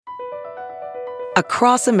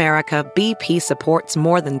Across America, BP supports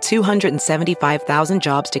more than 275,000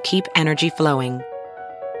 jobs to keep energy flowing.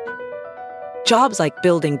 Jobs like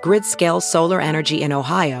building grid-scale solar energy in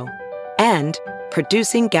Ohio and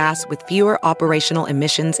producing gas with fewer operational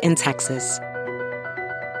emissions in Texas.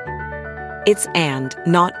 It's and,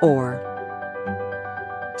 not or.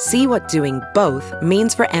 See what doing both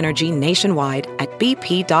means for energy nationwide at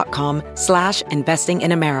bp.com/investing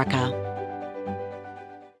in America.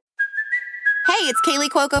 Hey, it's Kaylee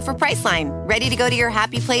Cuoco for Priceline. Ready to go to your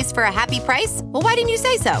happy place for a happy price? Well, why didn't you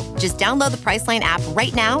say so? Just download the Priceline app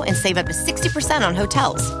right now and save up to 60% on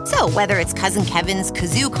hotels. So whether it's Cousin Kevin's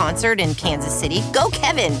Kazoo Concert in Kansas City, go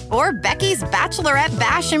Kevin, or Becky's Bachelorette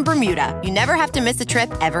Bash in Bermuda, you never have to miss a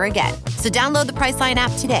trip ever again. So download the Priceline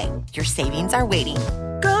app today. Your savings are waiting.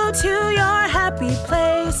 Go to your happy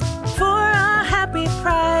place for a happy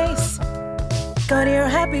price. Go to your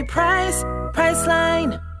happy price,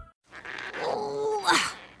 Priceline.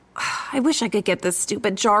 I wish I could get this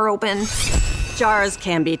stupid jar open. Jars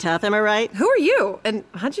can be tough, am I right? Who are you? And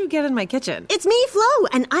how'd you get in my kitchen? It's me, Flo,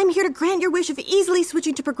 and I'm here to grant your wish of easily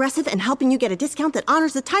switching to Progressive and helping you get a discount that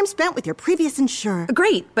honors the time spent with your previous insurer.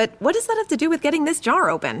 Great, but what does that have to do with getting this jar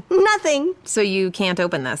open? Nothing. So you can't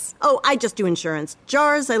open this? Oh, I just do insurance.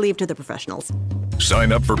 Jars I leave to the professionals.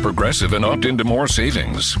 Sign up for Progressive and opt into more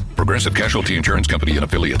savings. Progressive Casualty Insurance Company and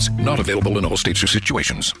Affiliates. Not available in all states or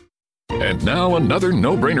situations. And now another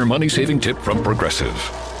no-brainer money-saving tip from Progressive.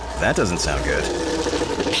 That doesn't sound good.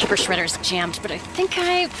 The paper shredder's jammed, but I think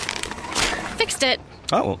I fixed it.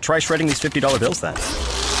 Oh, well, try shredding these $50 bills then.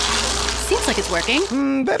 Seems like it's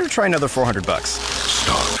working. Better try another $400.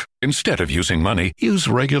 Stop. Instead of using money, use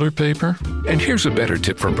regular paper. And here's a better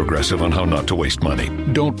tip from Progressive on how not to waste money.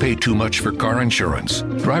 Don't pay too much for car insurance.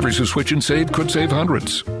 Drivers who switch and save could save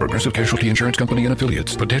hundreds. Progressive Casualty Insurance Company and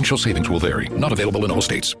Affiliates. Potential savings will vary. Not available in all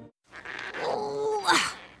states.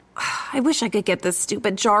 I wish I could get this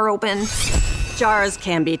stupid jar open. Jars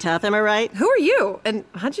can be tough, am I right? Who are you? And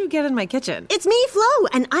how'd you get in my kitchen? It's me, Flo,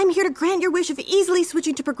 and I'm here to grant your wish of easily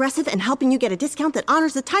switching to Progressive and helping you get a discount that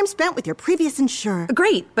honors the time spent with your previous insurer.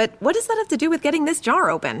 Great, but what does that have to do with getting this jar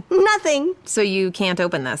open? Nothing. So you can't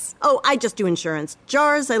open this? Oh, I just do insurance.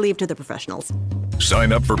 Jars I leave to the professionals.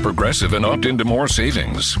 Sign up for Progressive and opt into more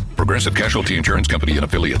savings. Progressive Casualty Insurance Company and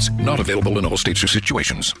Affiliates. Not available in all states or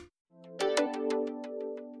situations.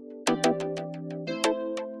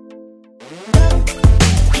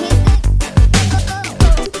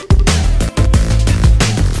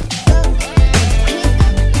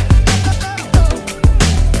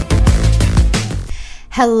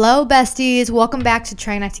 Hello, besties. Welcome back to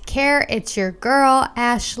Try Not to Care. It's your girl,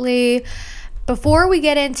 Ashley. Before we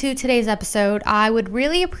get into today's episode, I would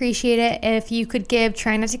really appreciate it if you could give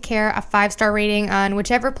Try Not to Care a 5-star rating on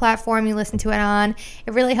whichever platform you listen to it on.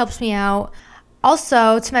 It really helps me out.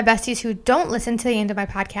 Also, to my besties who don't listen to the end of my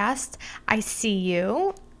podcast, I see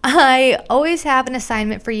you. I always have an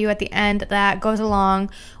assignment for you at the end that goes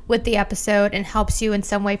along with the episode and helps you in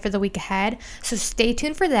some way for the week ahead. So stay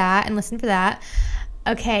tuned for that and listen for that.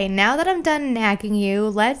 Okay, now that I'm done nagging you,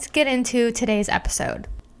 let's get into today's episode.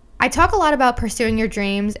 I talk a lot about pursuing your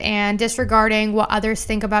dreams and disregarding what others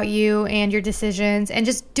think about you and your decisions and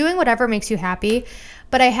just doing whatever makes you happy,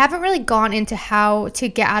 but I haven't really gone into how to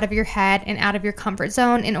get out of your head and out of your comfort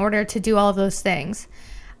zone in order to do all of those things.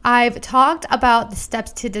 I've talked about the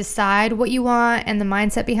steps to decide what you want and the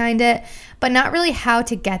mindset behind it, but not really how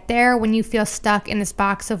to get there when you feel stuck in this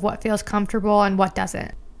box of what feels comfortable and what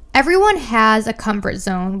doesn't. Everyone has a comfort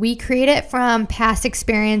zone. We create it from past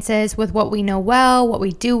experiences with what we know well, what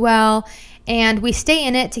we do well, and we stay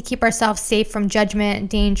in it to keep ourselves safe from judgment,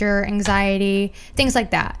 danger, anxiety, things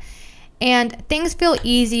like that. And things feel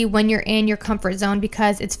easy when you're in your comfort zone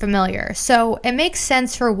because it's familiar. So it makes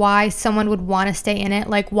sense for why someone would want to stay in it.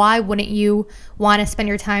 Like, why wouldn't you want to spend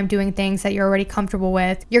your time doing things that you're already comfortable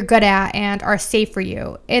with, you're good at, and are safe for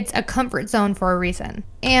you? It's a comfort zone for a reason.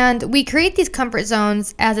 And we create these comfort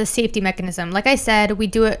zones as a safety mechanism. Like I said, we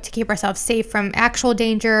do it to keep ourselves safe from actual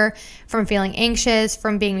danger, from feeling anxious,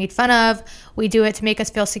 from being made fun of. We do it to make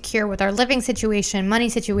us feel secure with our living situation, money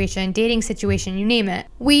situation, dating situation, you name it.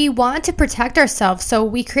 We want to protect ourselves, so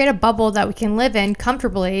we create a bubble that we can live in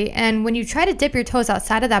comfortably. And when you try to dip your toes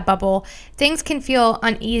outside of that bubble, things can feel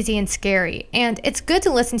uneasy and scary. And it's good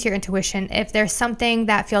to listen to your intuition if there's something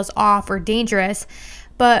that feels off or dangerous.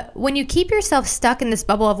 But when you keep yourself stuck in this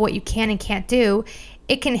bubble of what you can and can't do,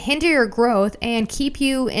 it can hinder your growth and keep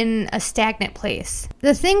you in a stagnant place.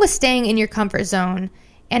 The thing with staying in your comfort zone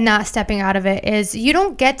and not stepping out of it is you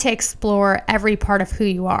don't get to explore every part of who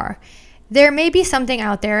you are. There may be something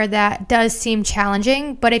out there that does seem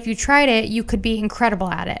challenging, but if you tried it, you could be incredible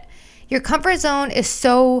at it. Your comfort zone is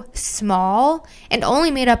so small and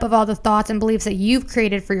only made up of all the thoughts and beliefs that you've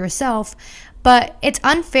created for yourself, but it's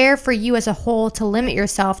unfair for you as a whole to limit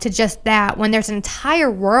yourself to just that when there's an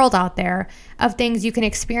entire world out there of things you can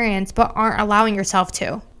experience but aren't allowing yourself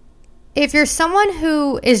to. If you're someone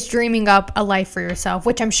who is dreaming up a life for yourself,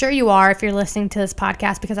 which I'm sure you are if you're listening to this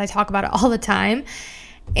podcast because I talk about it all the time,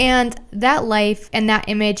 and that life and that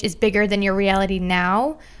image is bigger than your reality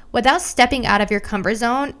now, without stepping out of your comfort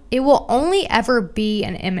zone, it will only ever be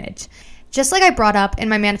an image. Just like I brought up in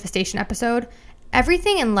my manifestation episode,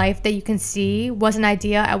 everything in life that you can see was an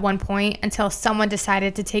idea at one point until someone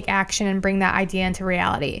decided to take action and bring that idea into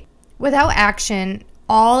reality. Without action,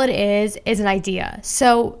 all it is an idea.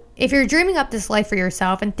 So if you're dreaming up this life for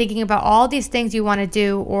yourself and thinking about all these things you want to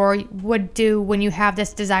do or would do when you have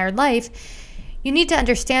this desired life, you need to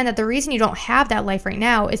understand that the reason you don't have that life right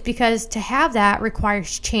now is because to have that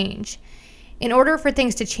requires change. In order for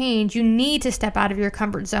things to change, you need to step out of your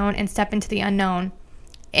comfort zone and step into the unknown.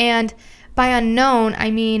 And by unknown,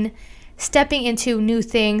 I mean stepping into new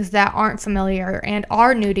things that aren't familiar and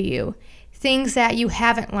are new to you. Things that you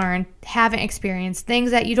haven't learned, haven't experienced, things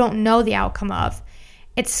that you don't know the outcome of.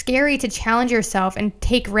 It's scary to challenge yourself and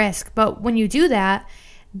take risk, but when you do that,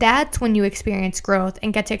 that's when you experience growth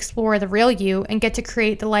and get to explore the real you and get to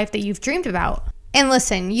create the life that you've dreamed about. And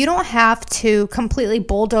listen, you don't have to completely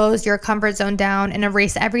bulldoze your comfort zone down and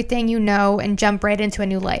erase everything you know and jump right into a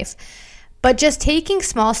new life. But just taking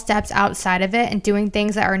small steps outside of it and doing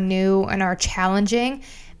things that are new and are challenging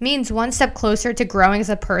means one step closer to growing as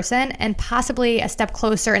a person and possibly a step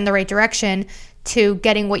closer in the right direction to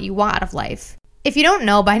getting what you want out of life. If you don't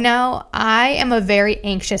know by now, I am a very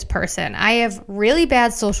anxious person. I have really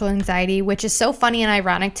bad social anxiety, which is so funny and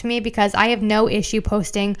ironic to me because I have no issue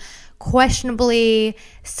posting questionably,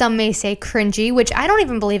 some may say cringy, which I don't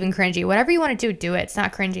even believe in cringy. Whatever you want to do, do it. It's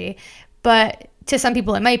not cringy. But to some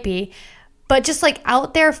people it might be. But just like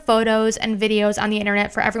out there photos and videos on the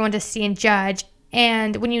internet for everyone to see and judge.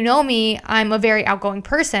 And when you know me, I'm a very outgoing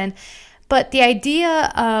person. But the idea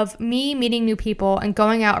of me meeting new people and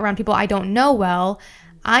going out around people I don't know well,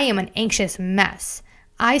 I am an anxious mess.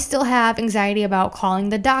 I still have anxiety about calling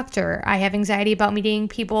the doctor. I have anxiety about meeting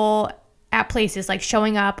people at places, like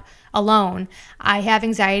showing up alone. I have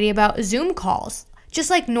anxiety about Zoom calls. Just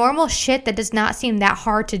like normal shit that does not seem that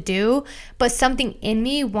hard to do, but something in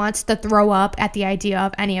me wants to throw up at the idea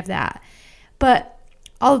of any of that. But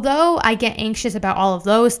although I get anxious about all of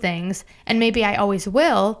those things, and maybe I always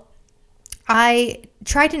will, I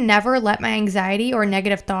try to never let my anxiety or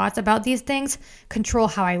negative thoughts about these things control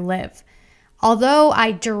how I live. Although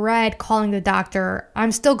I dread calling the doctor,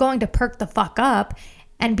 I'm still going to perk the fuck up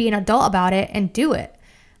and be an adult about it and do it.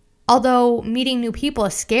 Although meeting new people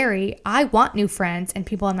is scary, I want new friends and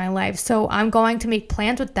people in my life, so I'm going to make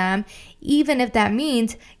plans with them, even if that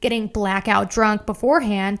means getting blackout drunk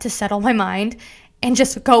beforehand to settle my mind and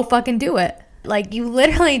just go fucking do it. Like, you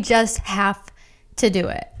literally just have to do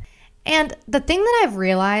it. And the thing that I've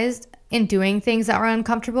realized in doing things that are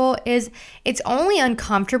uncomfortable is it's only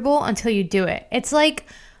uncomfortable until you do it. It's like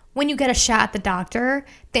when you get a shot at the doctor,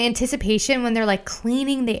 the anticipation when they're like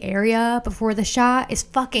cleaning the area before the shot is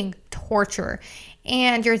fucking torture.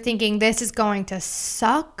 And you're thinking this is going to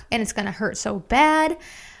suck and it's going to hurt so bad.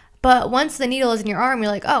 But once the needle is in your arm,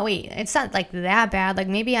 you're like, oh wait, it's not like that bad. Like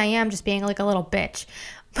maybe I am just being like a little bitch.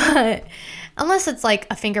 But unless it's like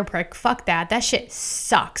a finger prick, fuck that. That shit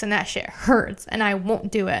sucks and that shit hurts and I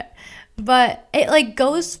won't do it. But it like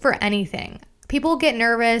goes for anything. People get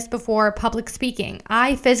nervous before public speaking.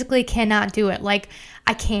 I physically cannot do it. Like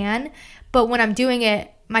I can, but when I'm doing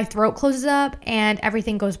it, my throat closes up and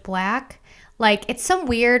everything goes black. Like it's some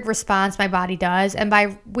weird response my body does. And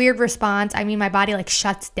by weird response, I mean my body like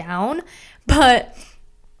shuts down. But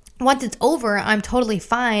once it's over, I'm totally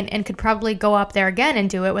fine and could probably go up there again and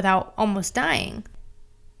do it without almost dying.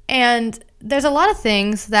 And there's a lot of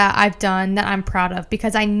things that I've done that I'm proud of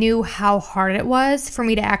because I knew how hard it was for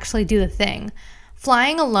me to actually do the thing.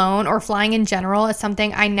 Flying alone or flying in general is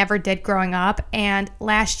something I never did growing up. And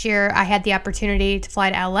last year I had the opportunity to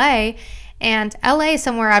fly to LA. And LA is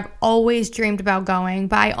somewhere I've always dreamed about going,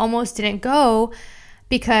 but I almost didn't go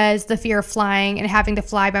because the fear of flying and having to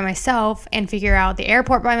fly by myself and figure out the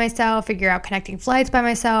airport by myself, figure out connecting flights by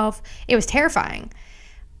myself, it was terrifying.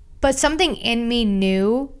 But something in me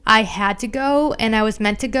knew I had to go and I was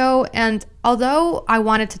meant to go. And although I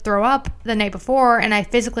wanted to throw up the night before and I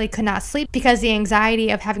physically could not sleep because the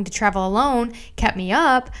anxiety of having to travel alone kept me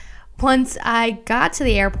up, Once I got to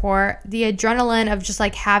the airport, the adrenaline of just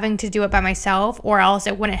like having to do it by myself or else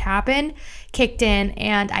it wouldn't happen kicked in,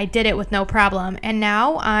 and I did it with no problem. And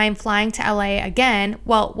now I'm flying to LA again.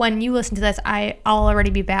 Well, when you listen to this, I'll already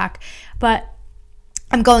be back, but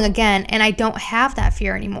I'm going again, and I don't have that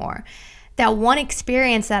fear anymore. That one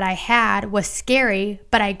experience that I had was scary,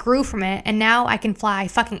 but I grew from it, and now I can fly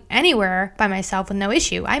fucking anywhere by myself with no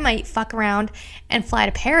issue. I might fuck around and fly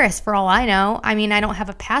to Paris for all I know. I mean, I don't have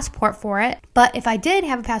a passport for it, but if I did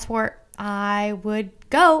have a passport, I would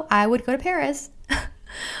go to Paris.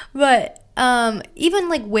 But even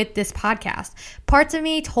like with this podcast, parts of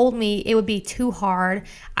me told me it would be too hard.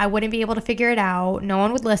 I wouldn't be able to figure it out. No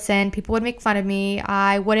one would listen. People would make fun of me.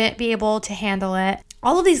 I wouldn't be able to handle it.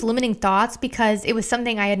 All of these limiting thoughts because it was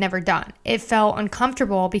something I had never done. It felt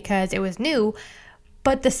uncomfortable because it was new.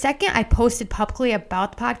 But the second I posted publicly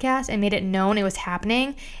about the podcast and made it known it was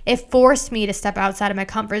happening, it forced me to step outside of my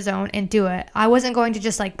comfort zone and do it. I wasn't going to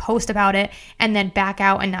just like post about it and then back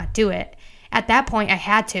out and not do it. At that point, I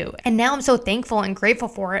had to. And now I'm so thankful and grateful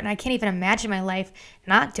for it, and I can't even imagine my life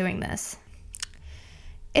not doing this.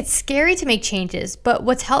 It's scary to make changes, but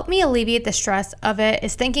what's helped me alleviate the stress of it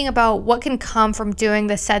is thinking about what can come from doing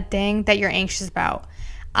the said thing that you're anxious about.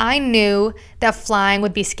 I knew that flying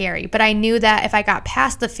would be scary, but I knew that if I got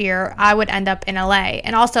past the fear, I would end up in LA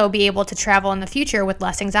and also be able to travel in the future with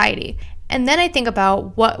less anxiety. And then I think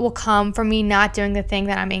about what will come from me not doing the thing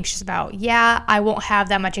that I'm anxious about. Yeah, I won't have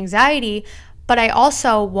that much anxiety, but I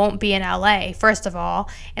also won't be in LA, first of all.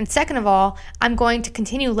 And second of all, I'm going to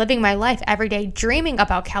continue living my life every day dreaming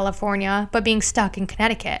about California, but being stuck in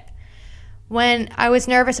Connecticut. When I was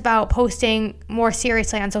nervous about posting more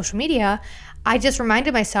seriously on social media, I just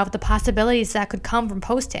reminded myself the possibilities that could come from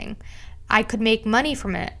posting. I could make money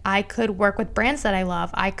from it. I could work with brands that I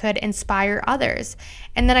love. I could inspire others.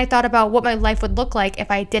 And then I thought about what my life would look like if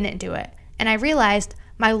I didn't do it. And I realized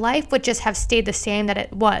my life would just have stayed the same that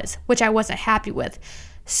it was, which I wasn't happy with.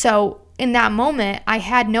 So in that moment, I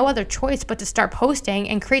had no other choice but to start posting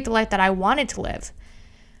and create the life that I wanted to live.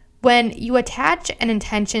 When you attach an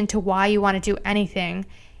intention to why you want to do anything,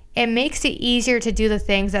 it makes it easier to do the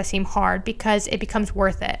things that seem hard because it becomes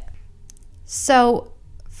worth it. So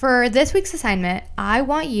for this week's assignment, I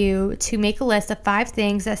want you to make a list of 5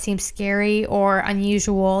 things that seem scary or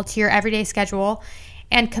unusual to your everyday schedule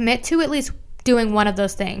and commit to at least doing one of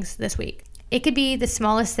those things this week. It could be the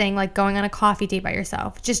smallest thing, like going on a coffee date by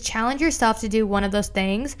yourself. Just challenge yourself to do one of those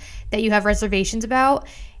things that you have reservations about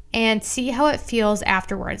and see how it feels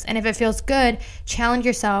afterwards. And if it feels good, challenge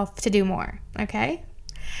yourself to do more, okay?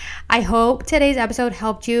 I hope today's episode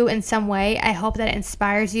helped you in some way. I hope that it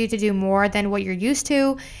inspires you to do more than what you're used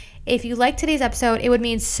to. If you liked today's episode, it would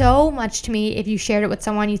mean so much to me if you shared it with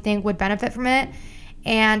someone you think would benefit from it.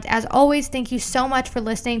 And as always, thank you so much for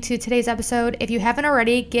listening to today's episode. If you haven't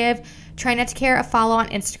already, give Try Not to Care a follow on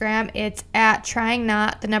Instagram. It's at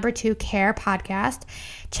tryingnot2care podcast.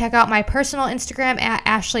 Check out my personal Instagram at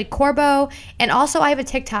Ashley Corbo. And also I have a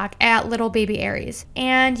TikTok at Little Baby Aries.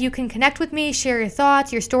 And you can connect with me, share your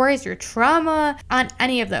thoughts, your stories, your trauma on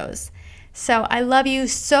any of those. So I love you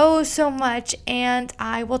so, so much. And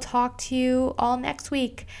I will talk to you all next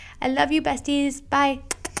week. I love you, besties. Bye.